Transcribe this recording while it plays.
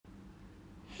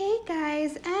Hey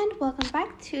guys, and welcome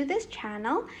back to this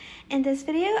channel. In this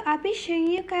video, I'll be showing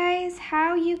you guys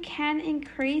how you can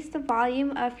increase the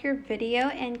volume of your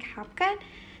video in CapCut.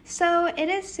 So it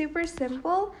is super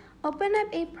simple. Open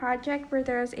up a project where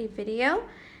there's a video.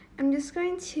 I'm just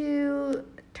going to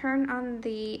turn on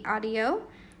the audio.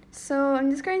 So I'm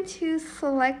just going to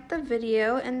select the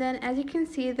video, and then as you can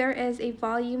see, there is a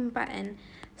volume button.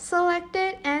 Select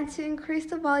it, and to increase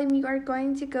the volume, you are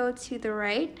going to go to the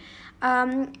right.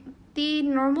 The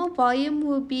normal volume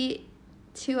will be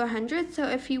to 100, so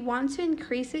if you want to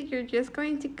increase it, you're just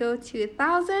going to go to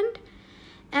 1000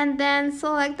 and then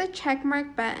select the check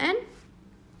mark button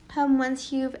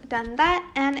once you've done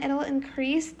that, and it'll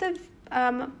increase the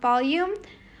volume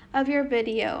of your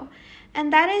video.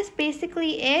 And that is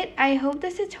basically it. I hope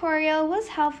this tutorial was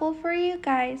helpful for you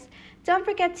guys. Don't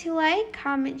forget to like,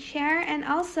 comment, share, and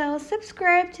also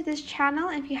subscribe to this channel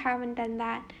if you haven't done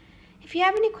that. If you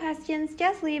have any questions,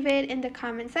 just leave it in the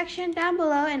comment section down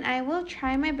below and I will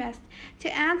try my best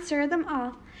to answer them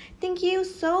all. Thank you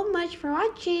so much for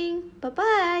watching.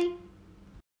 Bye-bye.